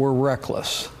 6th were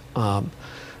reckless.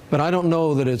 But I don't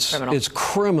know that it's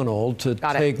criminal to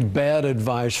take bad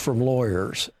advice from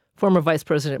lawyers. Former Vice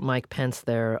President Mike Pence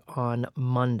there on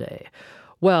Monday.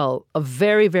 Well, a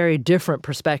very, very different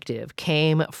perspective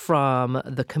came from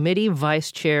the committee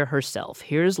vice chair herself.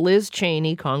 Here's Liz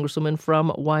Cheney, Congresswoman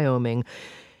from Wyoming,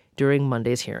 during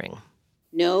Monday's hearing.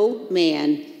 No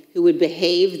man who would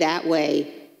behave that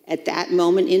way at that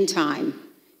moment in time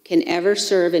can ever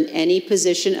serve in any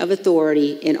position of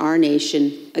authority in our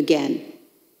nation again.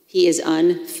 He is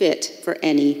unfit for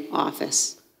any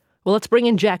office. Well, let's bring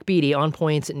in Jack Beatty, On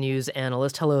Point's news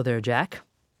analyst. Hello there, Jack.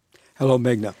 Hello,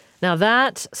 Meghna. Now,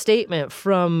 that statement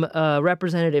from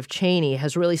Representative Cheney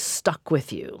has really stuck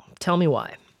with you. Tell me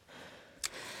why.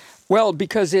 Well,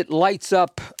 because it lights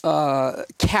up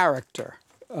character.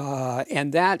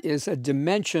 And that is a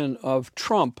dimension of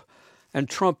Trump and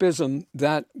Trumpism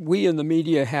that we in the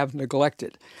media have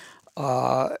neglected.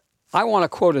 I want to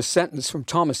quote a sentence from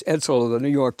Thomas Edsall of the New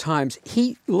York Times.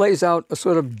 He lays out a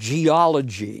sort of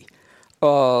geology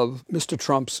of Mr.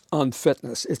 Trump's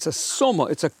unfitness. It's a summa,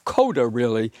 it's a coda,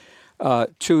 really,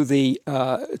 to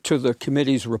the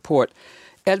committee's report.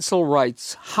 Edsall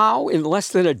writes, how in less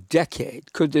than a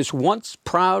decade could this once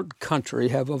proud country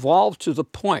have evolved to the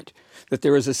point that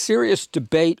there is a serious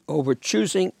debate over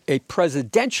choosing a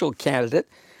presidential candidate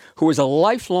who is a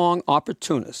lifelong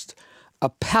opportunist, a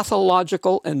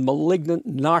pathological and malignant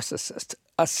narcissist,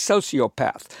 a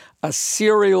sociopath, a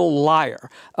serial liar,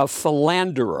 a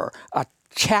philanderer, a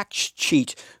tax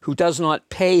cheat who does not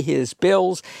pay his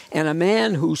bills, and a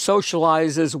man who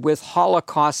socializes with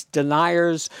Holocaust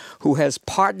deniers, who has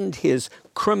pardoned his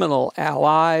criminal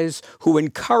allies, who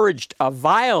encouraged a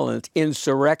violent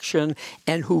insurrection,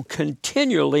 and who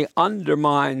continually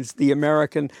undermines the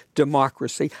American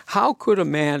democracy. How could a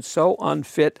man so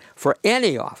unfit for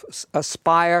any office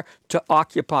aspire to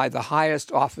occupy the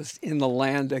highest office in the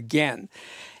land again?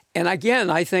 And again,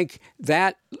 I think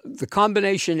that the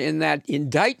combination in that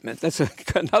indictment, that's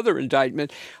another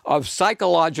indictment, of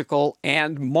psychological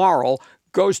and moral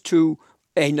goes to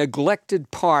a neglected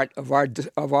part of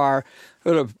our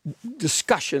sort of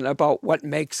discussion about what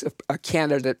makes a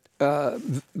candidate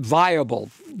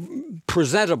viable,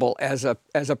 presentable as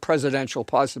a presidential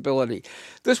possibility.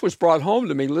 This was brought home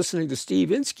to me listening to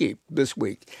Steve Inskeep this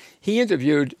week. He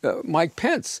interviewed Mike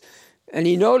Pence. And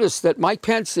he noticed that Mike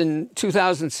Pence in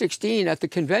 2016 at the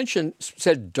convention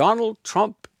said, Donald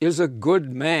Trump is a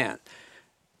good man.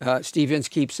 Steve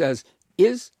Inskeep says,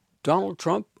 is Donald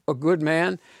Trump a good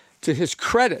man? To his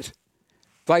credit,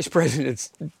 Vice President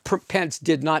Pence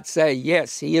did not say,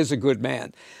 yes, he is a good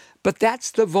man. But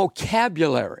that's the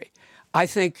vocabulary, I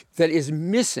think, that is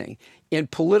missing in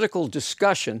political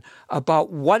discussion about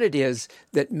what it is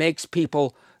that makes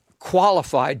people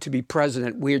qualified to be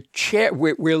president. We're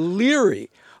leery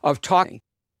of talking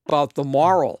about the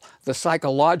moral, the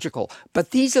psychological,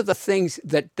 but these are the things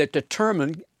that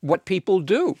determine what people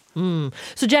do.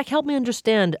 So, Jack, help me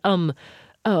understand.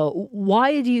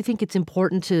 Why do you think it's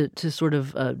important to sort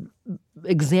of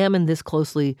examine this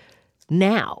closely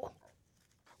now?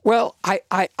 Well,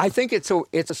 I think it's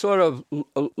a sort of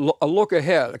a look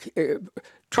ahead.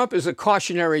 Trump is a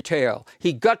cautionary tale.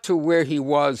 He got to where he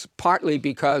was partly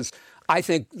because I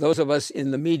think those of us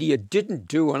in the media didn't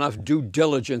do enough due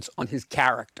diligence on his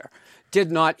character, did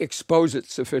not expose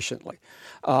it sufficiently.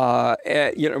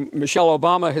 Michelle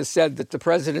Obama has said that the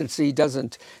presidency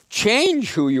doesn't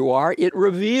change who you are, it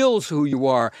reveals who you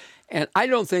are. And I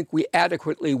don't think we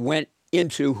adequately went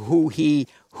into who he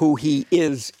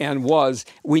is and was.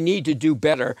 We need to do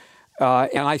better.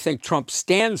 And I think Trump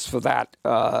stands for that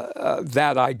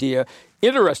idea.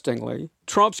 Interestingly,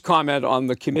 Trump's comment on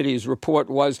the committee's report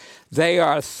was, they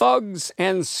are thugs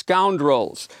and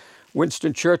scoundrels.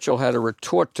 Winston Churchill had a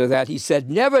retort to that. He said,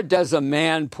 never does a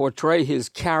man portray his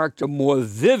character more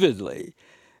vividly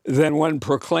than when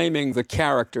proclaiming the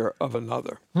character of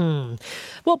another.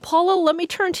 Well, Paula, let me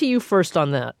turn to you first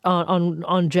on that,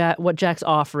 on Jack, what Jack's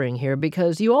offering here,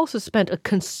 because you also spent a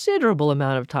considerable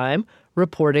amount of time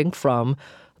reporting from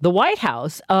the White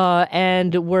House,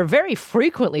 and were very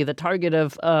frequently the target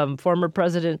of former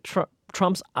President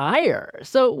Trump's ire.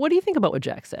 So what do you think about what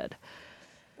Jack said?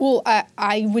 Well,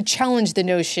 I would challenge the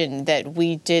notion that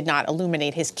we did not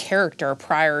illuminate his character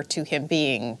prior to him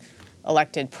being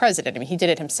elected president. I mean, he did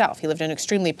it himself. He lived an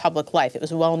extremely public life. It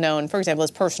was well known, for example,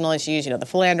 his personal issues, the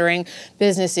philandering,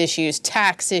 business issues,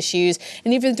 tax issues,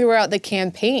 and even throughout the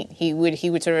campaign, he would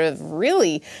sort of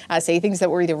really say things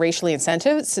that were either racially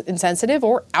insensitive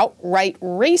or outright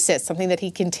racist, something that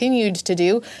he continued to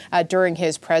do during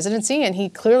his presidency, and he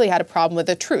clearly had a problem with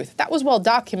the truth. That was well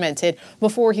documented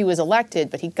before he was elected,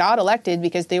 but he got elected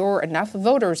because there were enough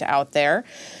voters out there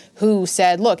who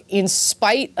said, look, in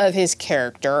spite of his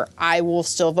character, I will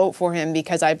still vote for him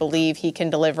because I believe he can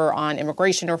deliver on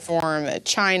immigration reform,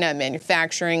 China,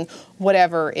 manufacturing,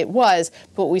 whatever it was.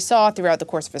 But what we saw throughout the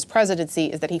course of his presidency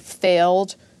is that he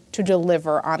failed to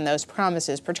deliver on those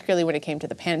promises, particularly when it came to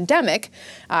the pandemic.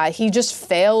 He just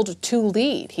failed to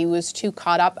lead. He was too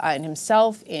caught up in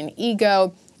himself, in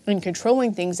ego, in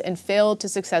controlling things, and failed to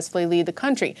successfully lead the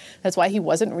country. That's why he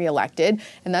wasn't reelected,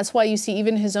 and that's why you see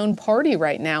even his own party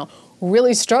right now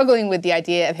really struggling with the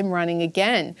idea of him running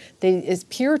again. They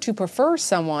appear to prefer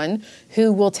someone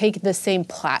who will take the same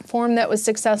platform that was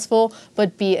successful,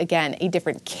 but be, again, a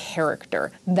different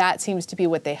character. That seems to be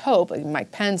what they hope.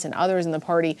 Mike Pence and others in the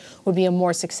party would be a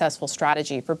more successful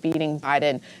strategy for beating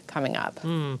Biden coming up.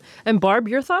 And Barb,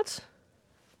 your thoughts?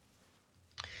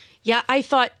 Yeah, I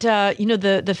thought,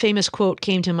 the famous quote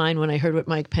came to mind when I heard what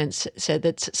Mike Pence said.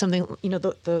 That's something,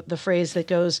 the phrase that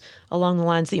goes along the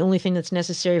lines, the only thing that's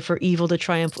necessary for evil to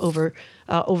triumph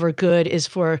over good is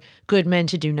for good men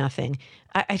to do nothing.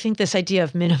 I think this idea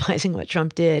of minimizing what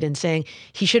Trump did and saying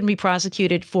he shouldn't be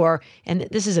prosecuted for, and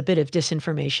this is a bit of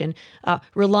disinformation,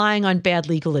 relying on bad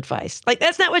legal advice. Like,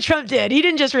 that's not what Trump did. He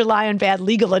didn't just rely on bad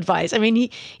legal advice. I mean,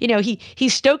 he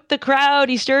stoked the crowd.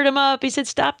 He stirred him up. He said,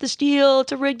 stop the steal.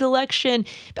 It's a rigged election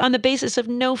on the basis of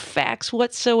no facts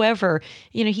whatsoever.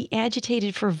 He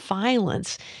agitated for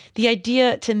violence. The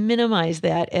idea to minimize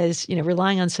that as,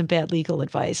 relying on some bad legal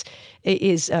advice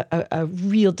is a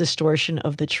real distortion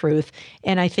of the truth.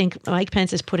 And I think Mike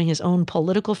Pence is putting his own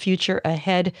political future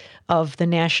ahead of the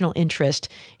national interest.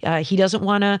 He doesn't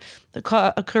want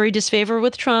to curry disfavor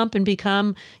with Trump and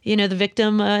become, the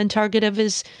victim and target of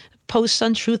his posts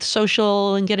on Truth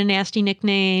Social and get a nasty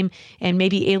nickname and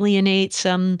maybe alienate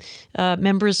some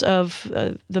members of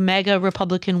the MAGA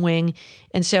Republican wing.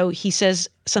 And so he says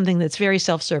something that's very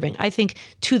self-serving. I think,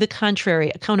 to the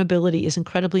contrary, accountability is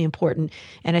incredibly important.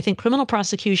 And I think criminal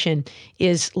prosecution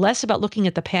is less about looking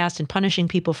at the past and punishing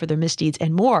people for their misdeeds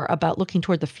and more about looking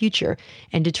toward the future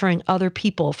and deterring other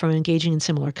people from engaging in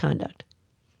similar conduct.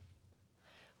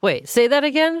 Wait, say that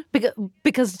again?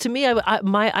 Because to me,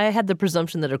 I had the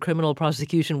presumption that a criminal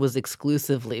prosecution was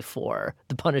exclusively for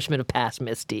the punishment of past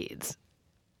misdeeds.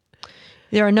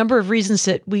 There are a number of reasons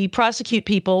that we prosecute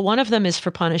people. One of them is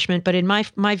for punishment, but in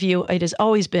my view, it has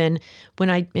always been, when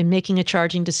I am making a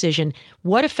charging decision,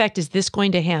 what effect is this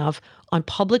going to have on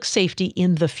public safety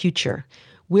in the future?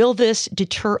 Will this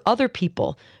deter other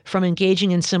people from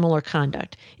engaging in similar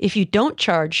conduct? If you don't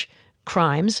charge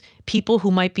crimes, people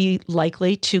who might be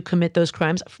likely to commit those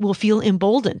crimes will feel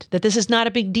emboldened that this is not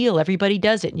a big deal. Everybody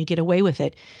does it and you get away with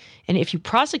it. And if you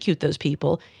prosecute those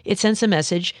people, it sends a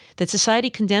message that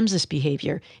society condemns this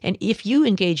behavior. And if you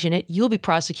engage in it, you'll be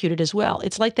prosecuted as well.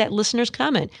 It's like that listener's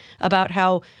comment about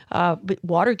how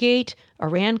Watergate,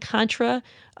 Iran-Contra,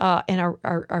 and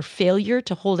our failure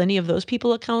to hold any of those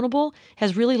people accountable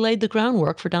has really laid the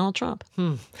groundwork for Donald Trump.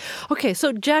 Okay,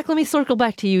 so Jack, let me circle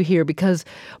back to you here, because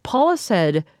Paula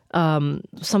said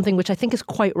something which I think is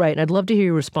quite right, and I'd love to hear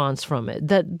your response from it,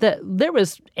 that there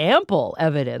was ample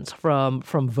evidence from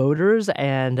voters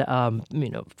and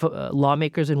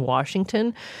lawmakers in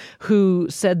Washington who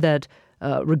said that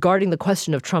regarding the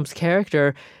question of Trump's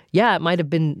character, yeah, it might have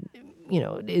been,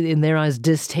 in their eyes,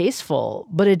 distasteful,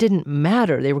 but it didn't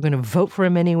matter. They were going to vote for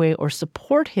him anyway or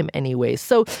support him anyway.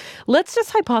 So let's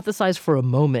just hypothesize for a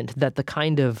moment that the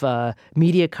kind of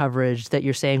media coverage that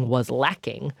you're saying was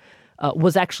lacking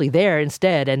was actually there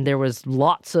instead, and there was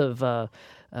lots of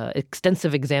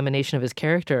extensive examination of his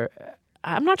character.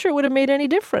 I'm not sure it would have made any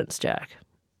difference, Jack.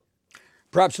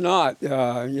 Perhaps not.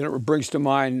 It brings to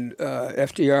mind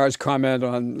FDR's comment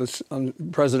on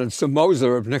President Somoza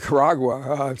of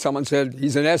Nicaragua. Someone said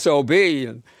he's an SOB,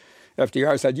 and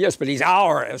FDR said, yes, but he's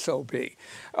our SOB.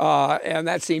 And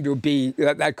that seemed to be,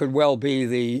 that could well be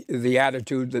the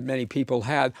attitude that many people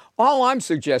had. All I'm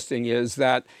suggesting is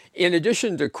that in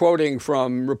addition to quoting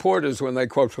from reporters when they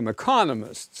quote from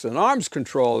economists and arms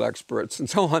control experts and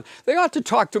so on, they ought to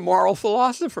talk to moral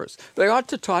philosophers. They ought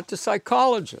to talk to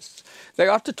psychologists. They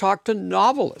ought to talk to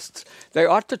novelists. They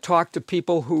ought to talk to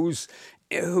people whose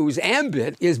whose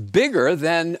ambit is bigger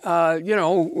than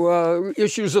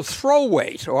issues of throw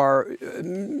weight or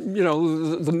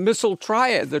the missile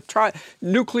triad, the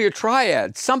nuclear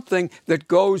triad, something that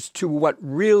goes to what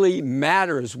really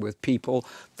matters with people,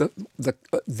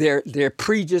 their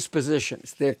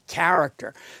predispositions, their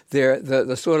character,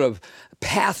 the sort of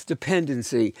path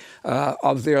dependency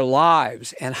of their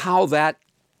lives, and how that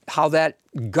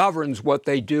governs what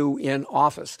they do in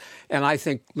office. And I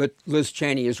think Liz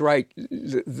Cheney is right.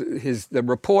 The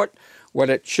report, what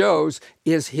it shows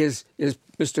is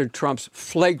Mr. Trump's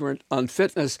flagrant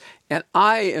unfitness. And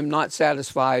I am not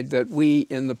satisfied that we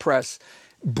in the press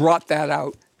brought that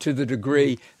out to the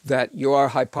degree that your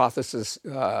hypothesis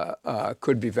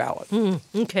could be valid.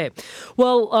 Okay.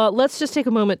 Well, let's just take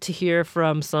a moment to hear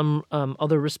from some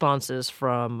other responses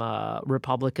from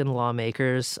Republican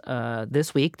lawmakers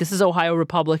this week. This is Ohio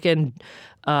Republican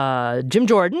Jim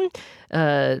Jordan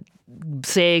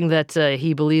saying that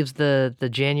he believes the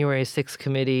January 6th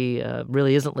committee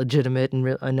really isn't legitimate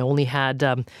and only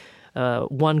had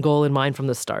one goal in mind from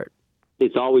the start.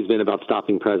 It's always been about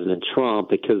stopping President Trump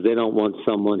because they don't want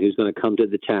someone who's going to come to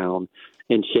the town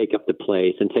and shake up the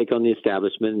place and take on the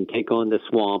establishment and take on the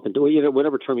swamp and do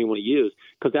whatever term you want to use,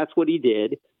 because that's what he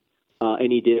did.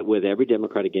 And he did it with every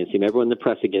Democrat against him, everyone in the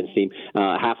press against him,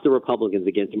 half the Republicans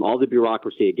against him, all the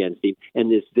bureaucracy against him,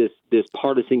 and this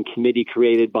partisan committee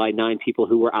created by 9 people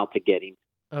who were out to get him.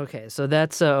 Okay, so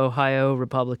that's Ohio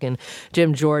Republican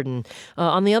Jim Jordan.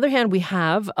 On the other hand, we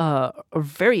have a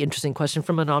very interesting question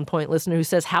from an On Point listener who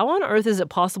says, how on earth is it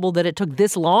possible that it took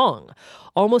this long,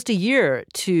 almost a year,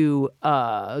 to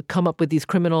come up with these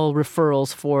criminal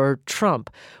referrals for Trump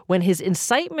when his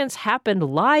incitements happened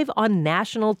live on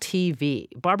national TV?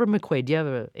 Barbara McQuaid, do you have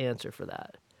an answer for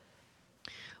that?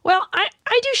 Well,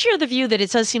 I do share the view that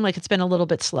it does seem like it's been a little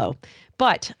bit slow.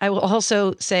 But I will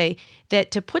also say that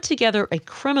to put together a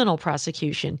criminal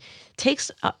prosecution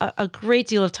takes a great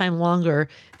deal of time longer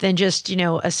than just,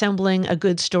 assembling a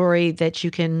good story that you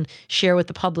can share with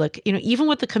the public. Even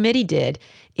what the committee did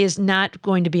is not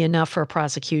going to be enough for a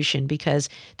prosecution because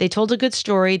they told a good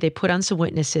story. They put on some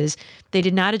witnesses. They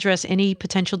did not address any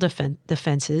potential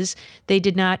defenses. They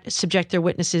did not subject their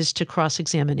witnesses to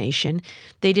cross-examination.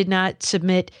 They did not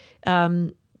submit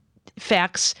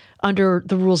facts under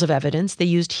the rules of evidence. They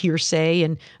used hearsay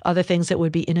and other things that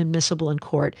would be inadmissible in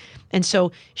court. And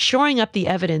so shoring up the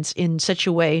evidence in such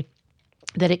a way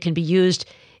that it can be used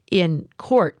in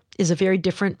court is a very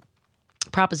different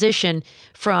proposition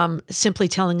from simply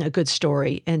telling a good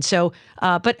story. And so,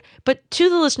 but to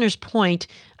the listener's point,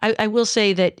 I will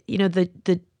say that,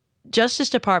 the Justice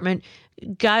Department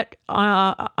got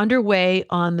underway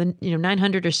on the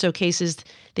 900 or so cases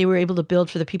they were able to build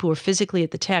for the people who were physically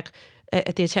at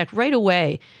the attack right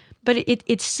away. But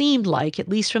it seemed like, at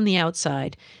least from the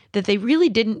outside, that they really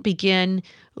didn't begin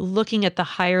looking at the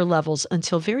higher levels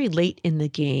until very late in the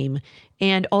game.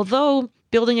 And although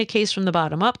building a case from the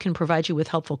bottom up can provide you with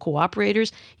helpful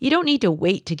cooperators, you don't need to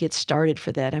wait to get started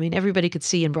for that. I mean, everybody could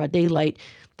see in broad daylight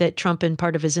that Trump and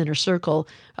part of his inner circle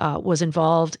was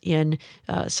involved in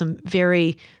some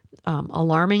very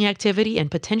alarming activity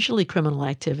and potentially criminal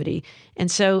activity.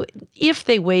 And so if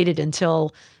they waited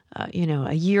until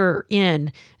a year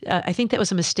in, I think that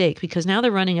was a mistake because now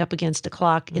they're running up against a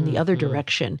clock in the other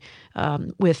direction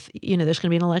with, there's going to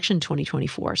be an election in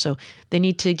 2024. So they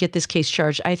need to get this case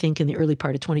charged, I think, in the early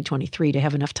part of 2023 to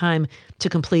have enough time to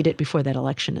complete it before that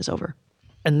election is over.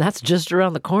 And that's just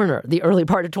around the corner, the early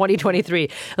part of 2023.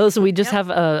 Listen, we just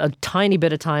have a tiny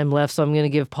bit of time left, so I'm going to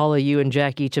give Paula, you and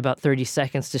Jack each about 30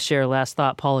 seconds to share a last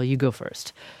thought. Paula, you go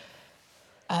first.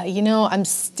 I'm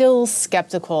still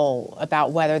skeptical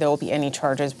about whether there will be any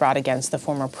charges brought against the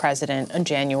former president on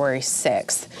January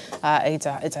 6th.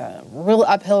 It's a real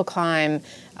uphill climb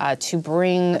to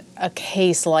bring a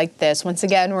case like this. Once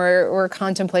again, we're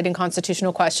contemplating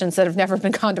constitutional questions that have never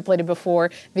been contemplated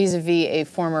before vis-a-vis a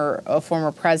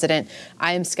former president.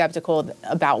 I am skeptical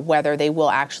about whether they will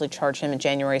actually charge him on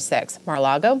January 6th.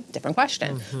 Mar-a-Lago, different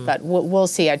question. But we'll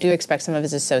see. I do expect some of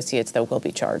his associates, though, will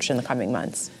be charged in the coming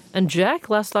months. And Jack,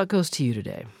 last thought goes to you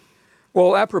today.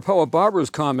 Well, apropos of Barbara's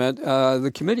comment, the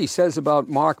committee says about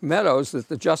Mark Meadows that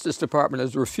the Justice Department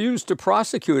has refused to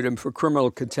prosecute him for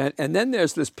criminal contempt. And then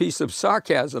there's this piece of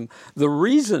sarcasm. The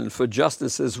reason for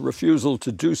Justice's refusal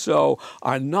to do so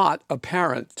are not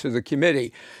apparent to the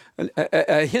committee.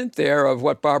 A hint there of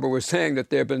what Barbara was saying,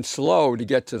 that they've been slow to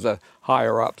get to the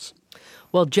higher-ups.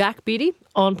 Well, Jack Beatty,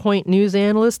 On Point news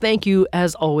analyst, thank you,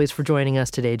 as always, for joining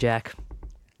us today, Jack.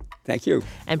 Thank you.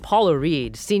 And Paula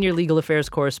Reed, senior legal affairs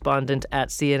correspondent at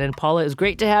CNN. Paula, it's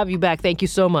great to have you back. Thank you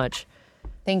so much.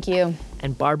 Thank you.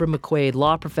 And Barbara McQuaid,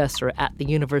 law professor at the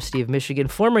University of Michigan,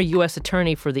 former U.S.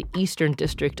 attorney for the Eastern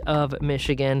District of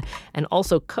Michigan, and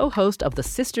also co-host of the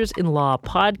Sisters-in-Law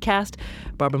podcast.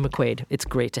 Barbara McQuaid, it's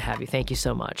great to have you. Thank you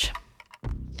so much.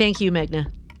 Thank you,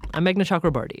 Meghna. I'm Meghna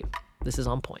Chakrabarti. This is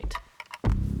On Point.